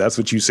guess if that's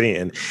what you're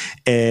saying.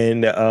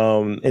 And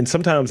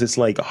sometimes it's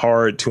like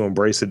hard to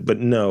embrace it, but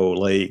no,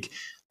 like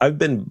I've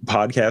been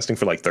podcasting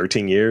for like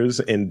 13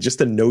 years, and just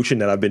the notion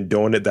that I've been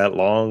doing it that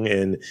long,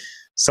 and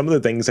some of the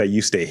things I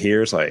used to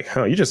hear is like,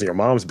 you're just in your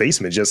mom's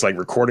basement, just like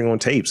recording on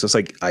tapes. It's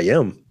like, I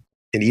am,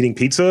 and eating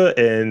pizza,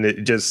 and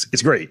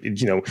it's great.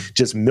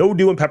 Just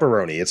mildew and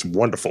pepperoni. It's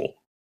wonderful.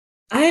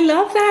 I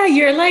love that.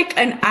 You're like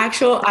an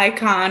actual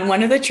icon,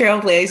 one of the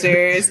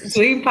trailblazers,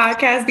 doing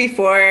podcasts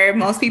before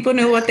most people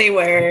knew what they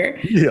were.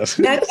 Yes.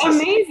 That's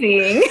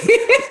amazing.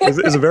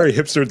 It's a very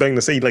hipster thing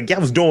to say. Like, yeah, I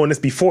was doing this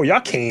before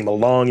y'all came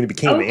along and it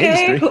became the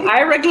Okay, industry.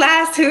 Ira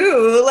Glass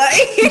who?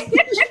 Like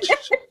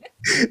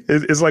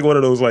It's like one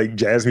of those like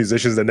jazz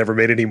musicians that never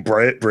made any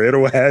bread or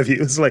what have you.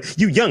 It's like,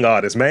 you young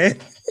artist, man.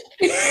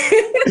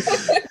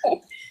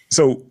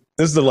 So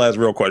this is the last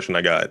real question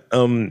I got.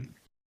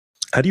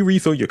 How do you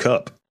refill your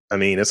cup? I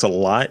mean, it's a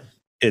lot.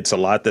 It's a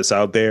lot that's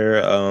out there.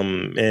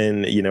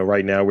 And you know,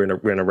 right now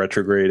we're in a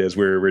retrograde as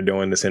we're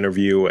doing this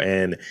interview,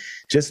 and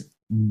just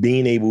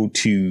being able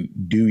to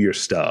do your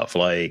stuff,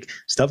 like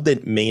stuff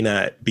that may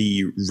not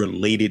be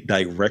related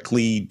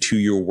directly to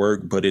your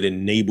work, but it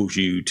enables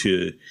you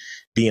to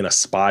be in a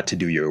spot to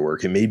do your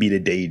work. It may be the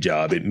day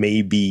job. It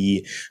may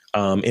be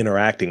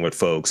interacting with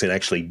folks and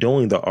actually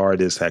doing the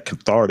artist, that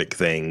cathartic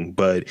thing.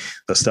 But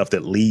the stuff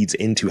that leads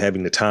into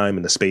having the time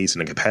and the space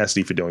and the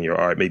capacity for doing your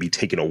art may be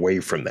taken away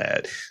from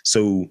that.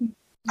 So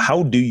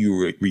how do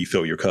you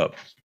refill your cup?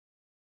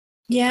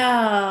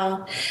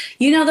 Yeah.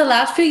 You know, the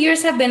last few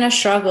years have been a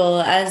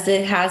struggle, as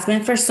it has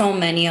been for so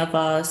many of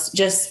us,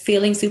 just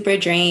feeling super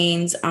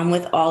drained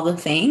with all the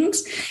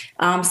things.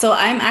 So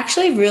I'm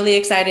actually really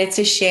excited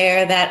to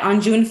share that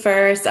on June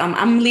 1st,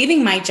 I'm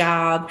leaving my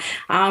job.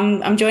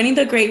 I'm joining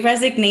the Great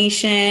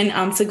Resignation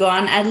to go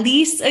on at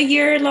least a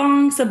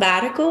year-long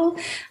sabbatical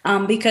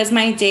because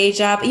my day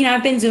job, you know,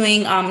 I've been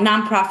doing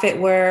nonprofit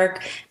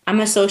work. I'm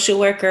a social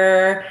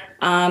worker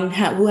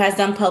who has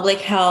done public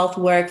health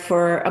work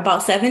for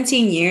about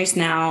 17 years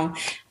now.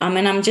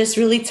 And I'm just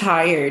really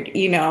tired,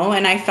 you know,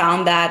 and I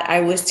found that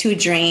I was too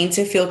drained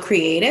to feel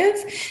creative.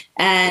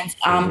 And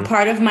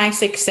part of my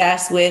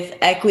success with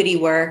equity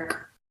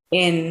work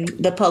in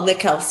the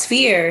public health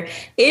sphere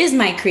is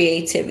my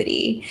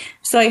creativity.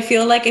 So I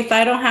feel like if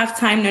I don't have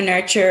time to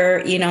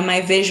nurture, you know,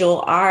 my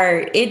visual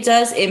art, it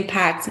does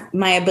impact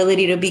my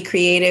ability to be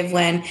creative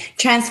when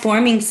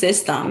transforming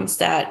systems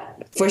that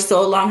for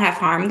so long have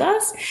harmed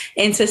us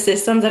into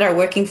systems that are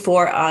working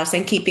for us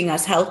and keeping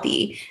us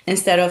healthy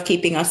instead of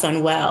keeping us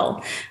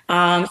unwell.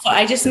 So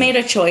I just made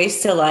a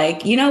choice to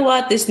like, you know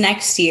what, this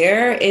next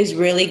year is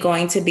really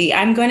going to be,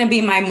 I'm going to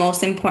be my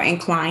most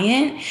important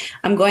client.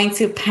 I'm going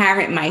to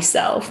parent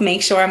myself,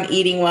 make sure I'm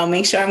eating well,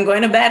 make sure I'm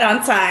going to bed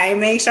on time,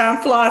 make sure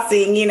I'm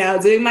flossing, you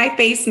know, doing my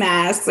face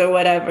masks or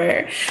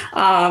whatever.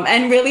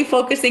 And really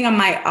focusing on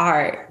my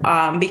art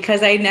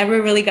because I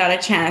never really got a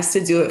chance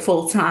to do it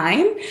full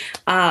time.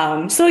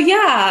 So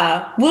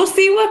yeah, we'll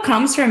see what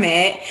comes from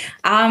it.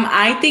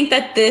 I think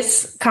that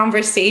this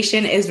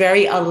conversation is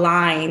very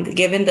aligned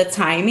given the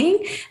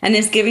timing, and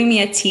it's giving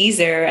me a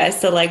teaser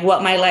as to like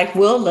what my life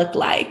will look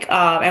like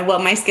and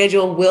what my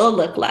schedule will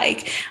look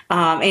like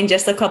in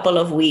just a couple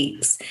of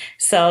weeks.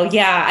 So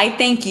yeah, I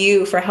thank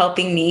you for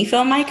helping me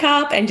fill my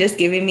cup and just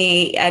giving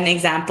me an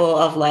example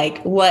of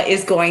like what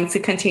is going to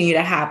continue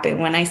to happen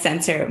when I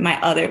center my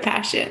other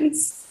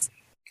passions.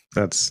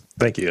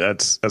 Thank you.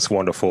 That's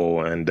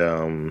wonderful. And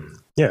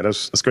yeah,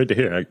 that's great to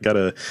hear.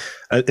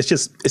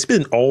 It's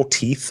been all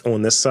teeth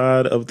on this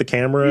side of the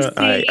camera.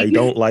 I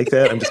don't like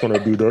that. I'm just going to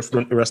do this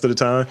the rest of the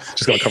time.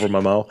 Just going to cover my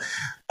mouth.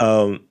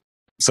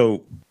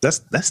 So that's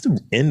the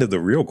end of the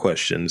real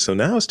question. So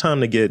now it's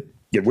time to get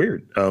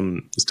weird.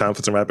 It's time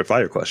for some rapid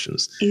fire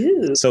questions.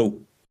 Ew. So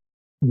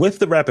with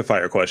the rapid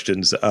fire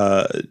questions,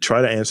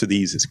 try to answer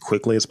these as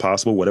quickly as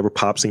possible. Whatever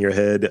pops in your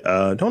head,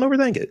 don't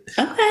overthink it.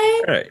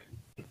 Okay. All right.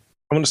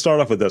 I'm going to start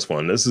off with this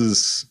one. This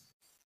is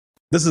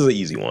an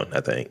easy one, I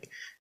think.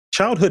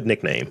 Childhood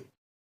nickname.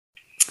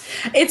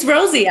 It's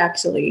Rosy,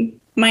 actually.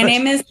 My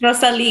name is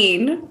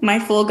Rosaline, my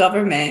full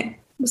government.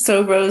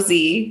 So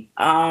Rosy,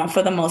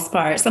 for the most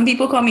part. Some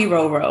people call me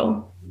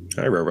Roro.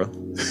 Hi, Roro.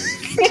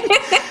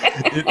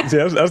 See,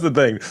 that's the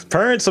thing.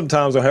 Parents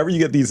sometimes, or however you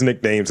get these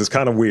nicknames, it's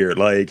kind of weird.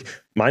 Like,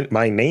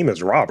 my name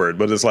is Robert,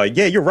 but it's like,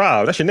 yeah, you're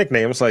Rob. That's your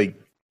nickname. It's like,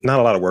 not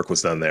a lot of work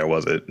was done there,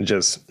 was it?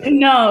 Just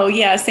no,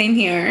 yeah, same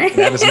here.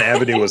 Madison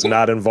Avenue was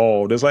not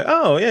involved. It's like,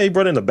 oh yeah, he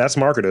brought in the best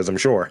marketers, I'm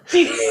sure.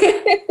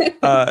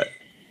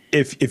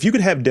 If you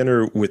could have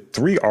dinner with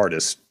 3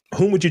 artists,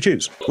 whom would you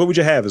choose? What would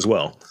you have as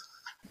well?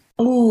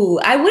 Ooh,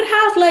 I would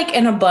have like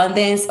an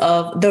abundance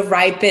of the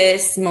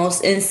ripest,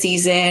 most in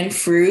season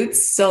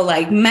fruits. So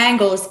like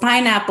mangoes,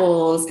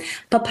 pineapples,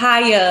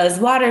 papayas,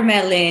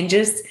 watermelon,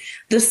 just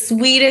the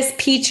sweetest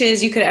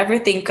peaches you could ever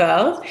think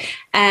of,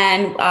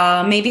 and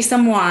maybe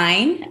some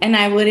wine. And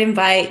I would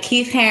invite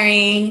Keith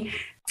Haring,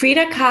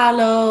 Frida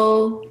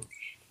Kahlo,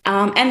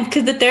 and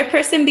could the third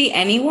person be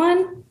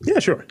anyone? Yeah,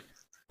 sure.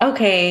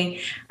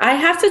 Okay, I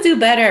have to do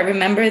better at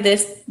remembering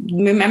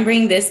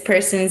this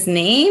person's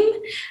name,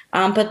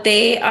 but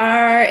they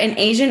are an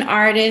Asian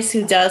artist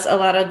who does a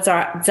lot of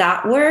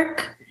dot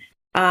work.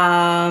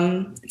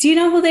 Do you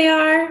know who they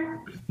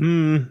are?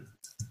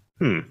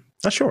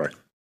 Not sure.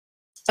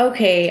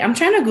 Okay, I'm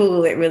trying to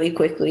Google it really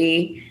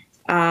quickly.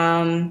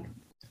 Kusama?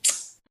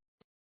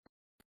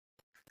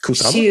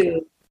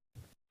 Shoot.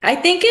 I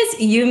think it's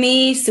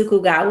Yumi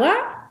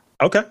Sukugawa.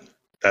 Okay,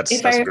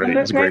 that's great.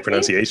 That's a great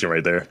pronunciation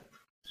right there.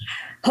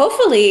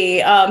 Hopefully,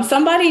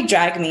 somebody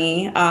drag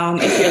me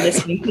if you're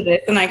listening to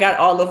this and I got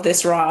all of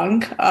this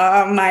wrong.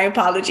 My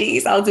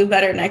apologies. I'll do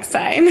better next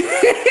time.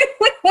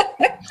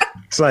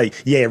 It's like,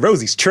 yeah,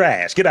 Rosie's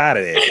trash. Get out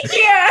of there.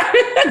 Yeah.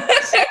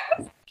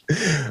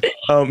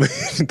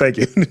 Thank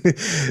you.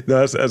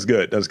 No, that's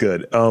good. That's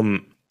good.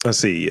 Let's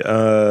see.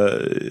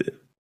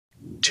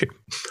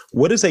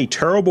 What is a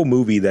terrible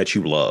movie that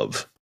you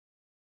love?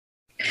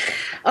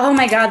 Oh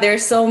my God,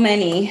 there's so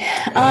many.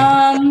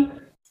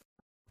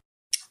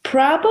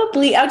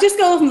 Probably, I'll just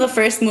go from the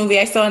first movie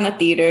I saw in the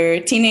theater,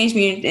 Teenage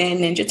Mutant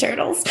Ninja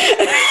Turtles.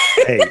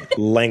 Hey,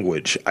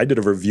 language. I did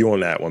a review on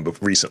that one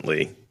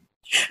recently.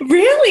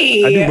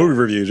 Really? I do movie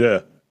reviews,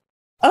 yeah.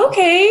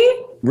 Okay.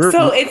 It's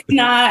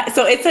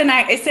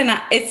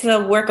a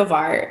work of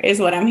art, is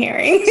what I'm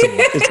hearing.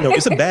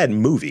 It's a bad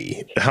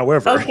movie.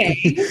 However,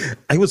 okay.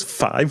 I was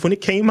 5 when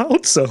it came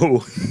out,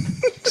 so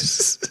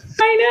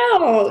I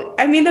know.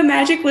 I mean, the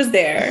magic was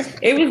there.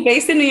 It was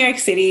based in New York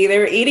City. They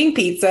were eating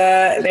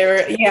pizza.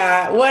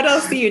 What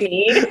else do you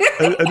need?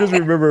 I just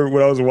remember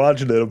when I was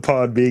watching it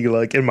upon being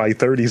like in my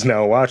 30s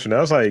now watching it,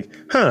 I was like,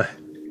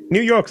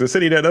 New York's a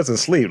city that doesn't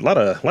sleep. A lot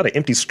of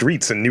empty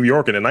streets in New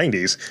York in the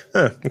 90s.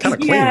 Kind of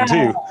clean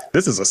too.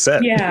 This is a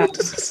set. Yeah.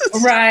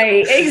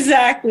 Right.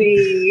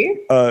 Exactly.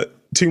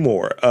 2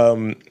 more.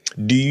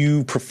 Do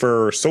you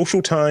prefer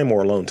social time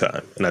or alone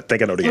time? And I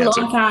think I know the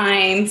answer. Alone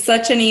time.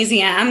 Such an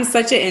easy answer. I'm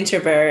such an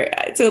introvert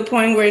to a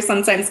point where it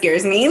sometimes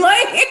scares me.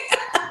 Like,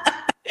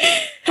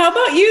 how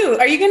about you?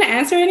 Are you going to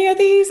answer any of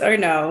these or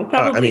no?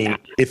 Probably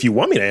not. If you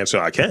want me to answer,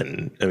 I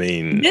can.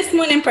 This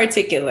one in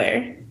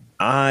particular.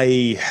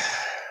 I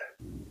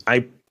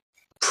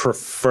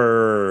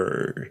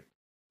prefer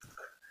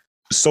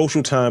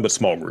social time, but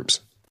small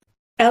groups.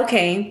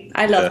 Okay,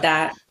 I love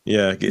that.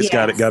 Yeah, it's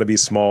got to be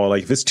small.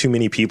 Like if it's too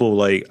many people,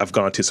 like I've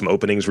gone to some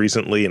openings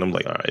recently, and I'm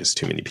like, all right, it's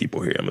too many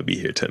people here. I'm gonna be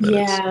here 10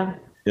 minutes.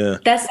 Yeah,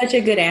 that's such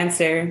a good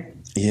answer.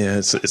 Yeah,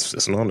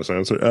 it's an honest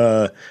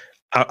answer.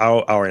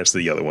 I'll answer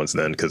the other ones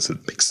then because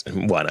it makes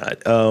why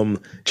not?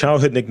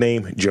 Childhood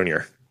nickname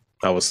Junior.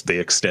 That was the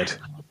extent.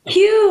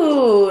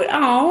 Cute.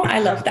 Oh, I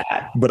love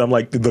that. But I'm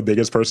like the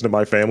biggest person in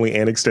my family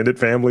and extended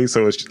family,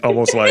 so it's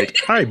almost like,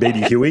 hi,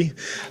 baby Huey.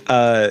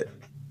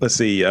 Let's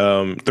see.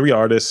 3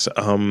 artists. It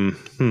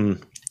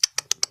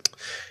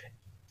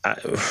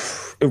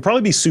would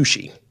probably be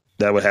sushi.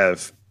 That would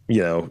have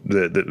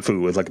the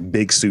food with like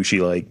big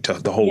sushi, like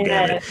the whole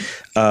gamut.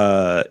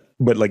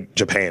 But like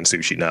Japan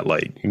sushi, not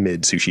like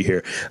mid sushi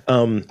here.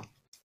 We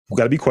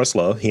got to be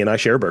Questlove. He and I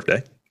share a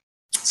birthday.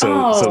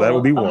 So that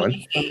would be one.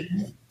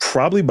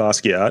 Probably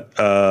Basquiat,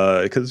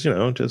 because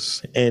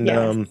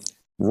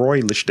Roy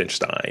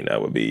Lichtenstein.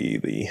 That would be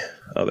the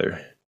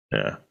other.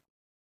 Yeah,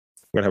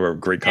 we're gonna have a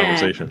great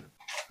conversation.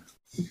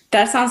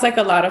 That sounds like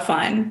a lot of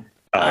fun.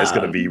 It's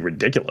gonna be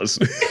ridiculous.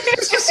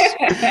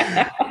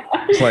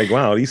 It's like,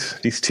 wow,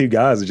 these 2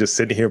 guys are just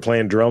sitting here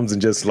playing drums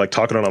and just like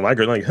talking on a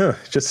microphone, like,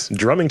 just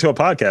drumming to a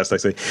podcast. I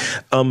say,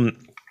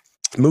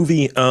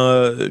 movie.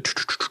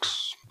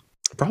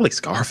 Probably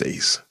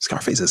Scarface.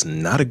 Scarface is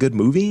not a good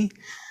movie.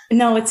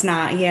 No, it's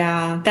not.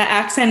 Yeah. That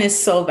accent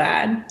is so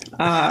bad.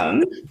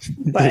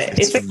 But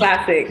it's a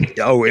classic.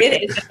 Oh,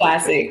 it is a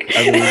classic.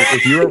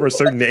 If you're over a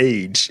certain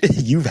age,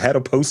 you've had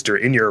a poster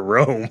in your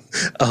room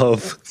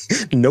of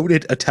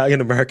noted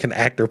Italian-American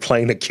actor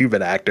playing a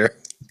Cuban actor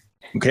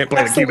who can't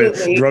play a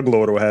Cuban drug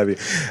lord or what have you.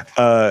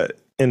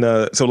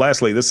 So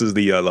lastly, this is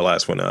the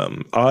last one.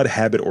 Odd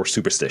habit or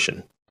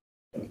superstition.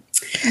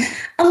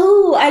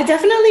 Oh, I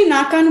definitely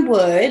knock on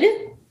wood.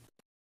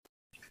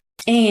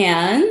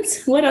 And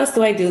what else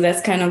do I do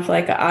that's kind of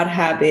like an odd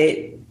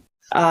habit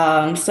 /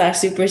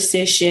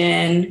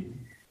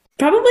 superstition?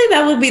 Probably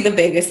that would be the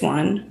biggest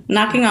one.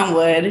 Knocking on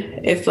wood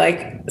if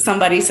like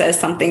somebody says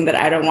something that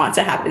I don't want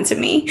to happen to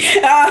me.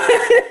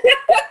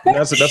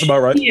 That's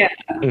about right. Yeah.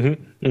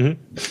 Mm-hmm,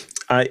 mm-hmm.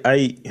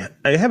 I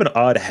have an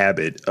odd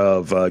habit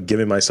of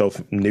giving myself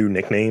new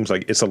nicknames.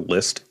 Like it's a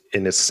list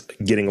and it's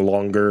getting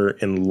longer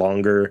and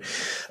longer.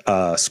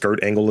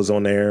 Skirt Angle is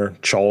on there.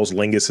 Charles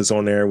Lingus is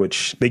on there,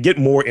 which they get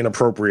more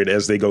inappropriate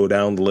as they go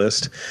down the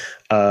list.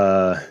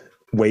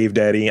 Wave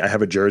Daddy. I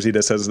have a jersey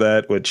that says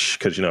that, which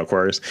because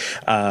Aquarius.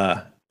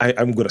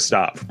 I'm going to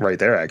stop right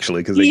there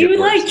actually because you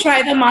like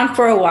try them on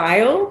for a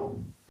while.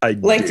 I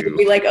like do. To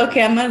be like,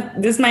 okay,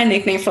 this is my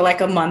nickname for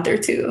like a month or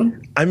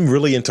 2. I'm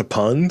really into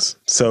puns,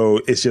 so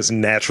it's just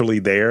naturally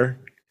there.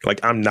 Like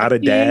I'm not a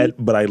dad,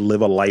 but I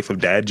live a life of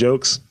dad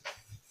jokes.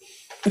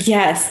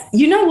 Yes.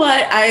 You know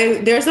what?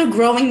 There's a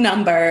growing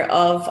number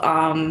of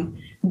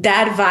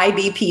dad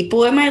vibey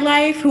people in my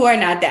life who are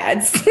not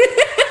dads.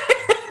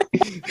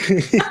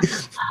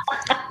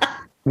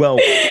 Well,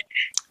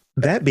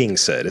 that being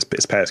said,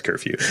 it's past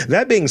curfew.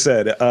 That being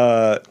said,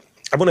 I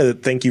want to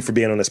thank you for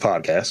being on this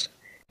podcast.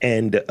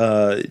 And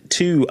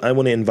 2, I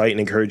want to invite and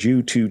encourage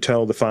you to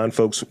tell the fine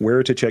folks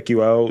where to check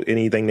you out,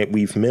 anything that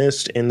we've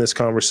missed in this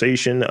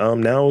conversation.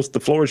 Now the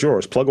floor is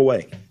yours. Plug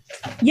away.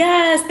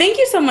 Yes, thank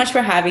you so much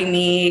for having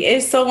me.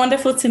 It's so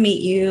wonderful to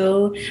meet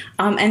you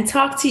and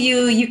talk to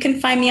you. You can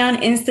find me on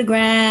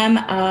Instagram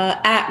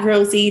at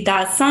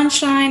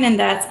rosy.sunshine, and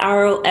that's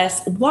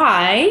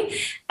ROSY,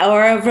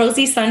 or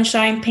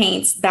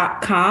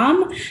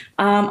rosysunshinepaints.com.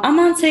 I'm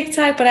on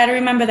TikTok, but I don't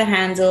remember the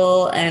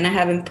handle and I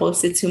haven't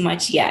posted too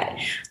much yet.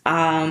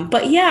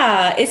 But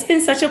yeah, it's been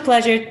such a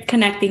pleasure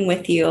connecting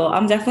with you.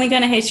 I'm definitely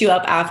going to hit you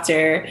up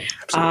after.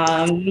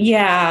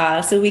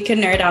 Yeah, so we can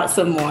nerd out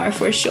some more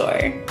for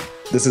sure.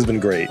 This has been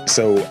great.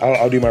 So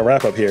I'll do my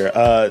wrap up here.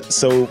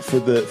 So for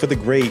the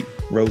great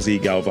Rosy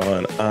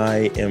Galvan,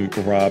 I am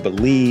Rob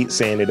Lee,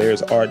 saying that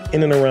there's art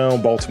in and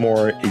around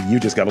Baltimore. You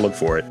just got to look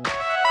for it.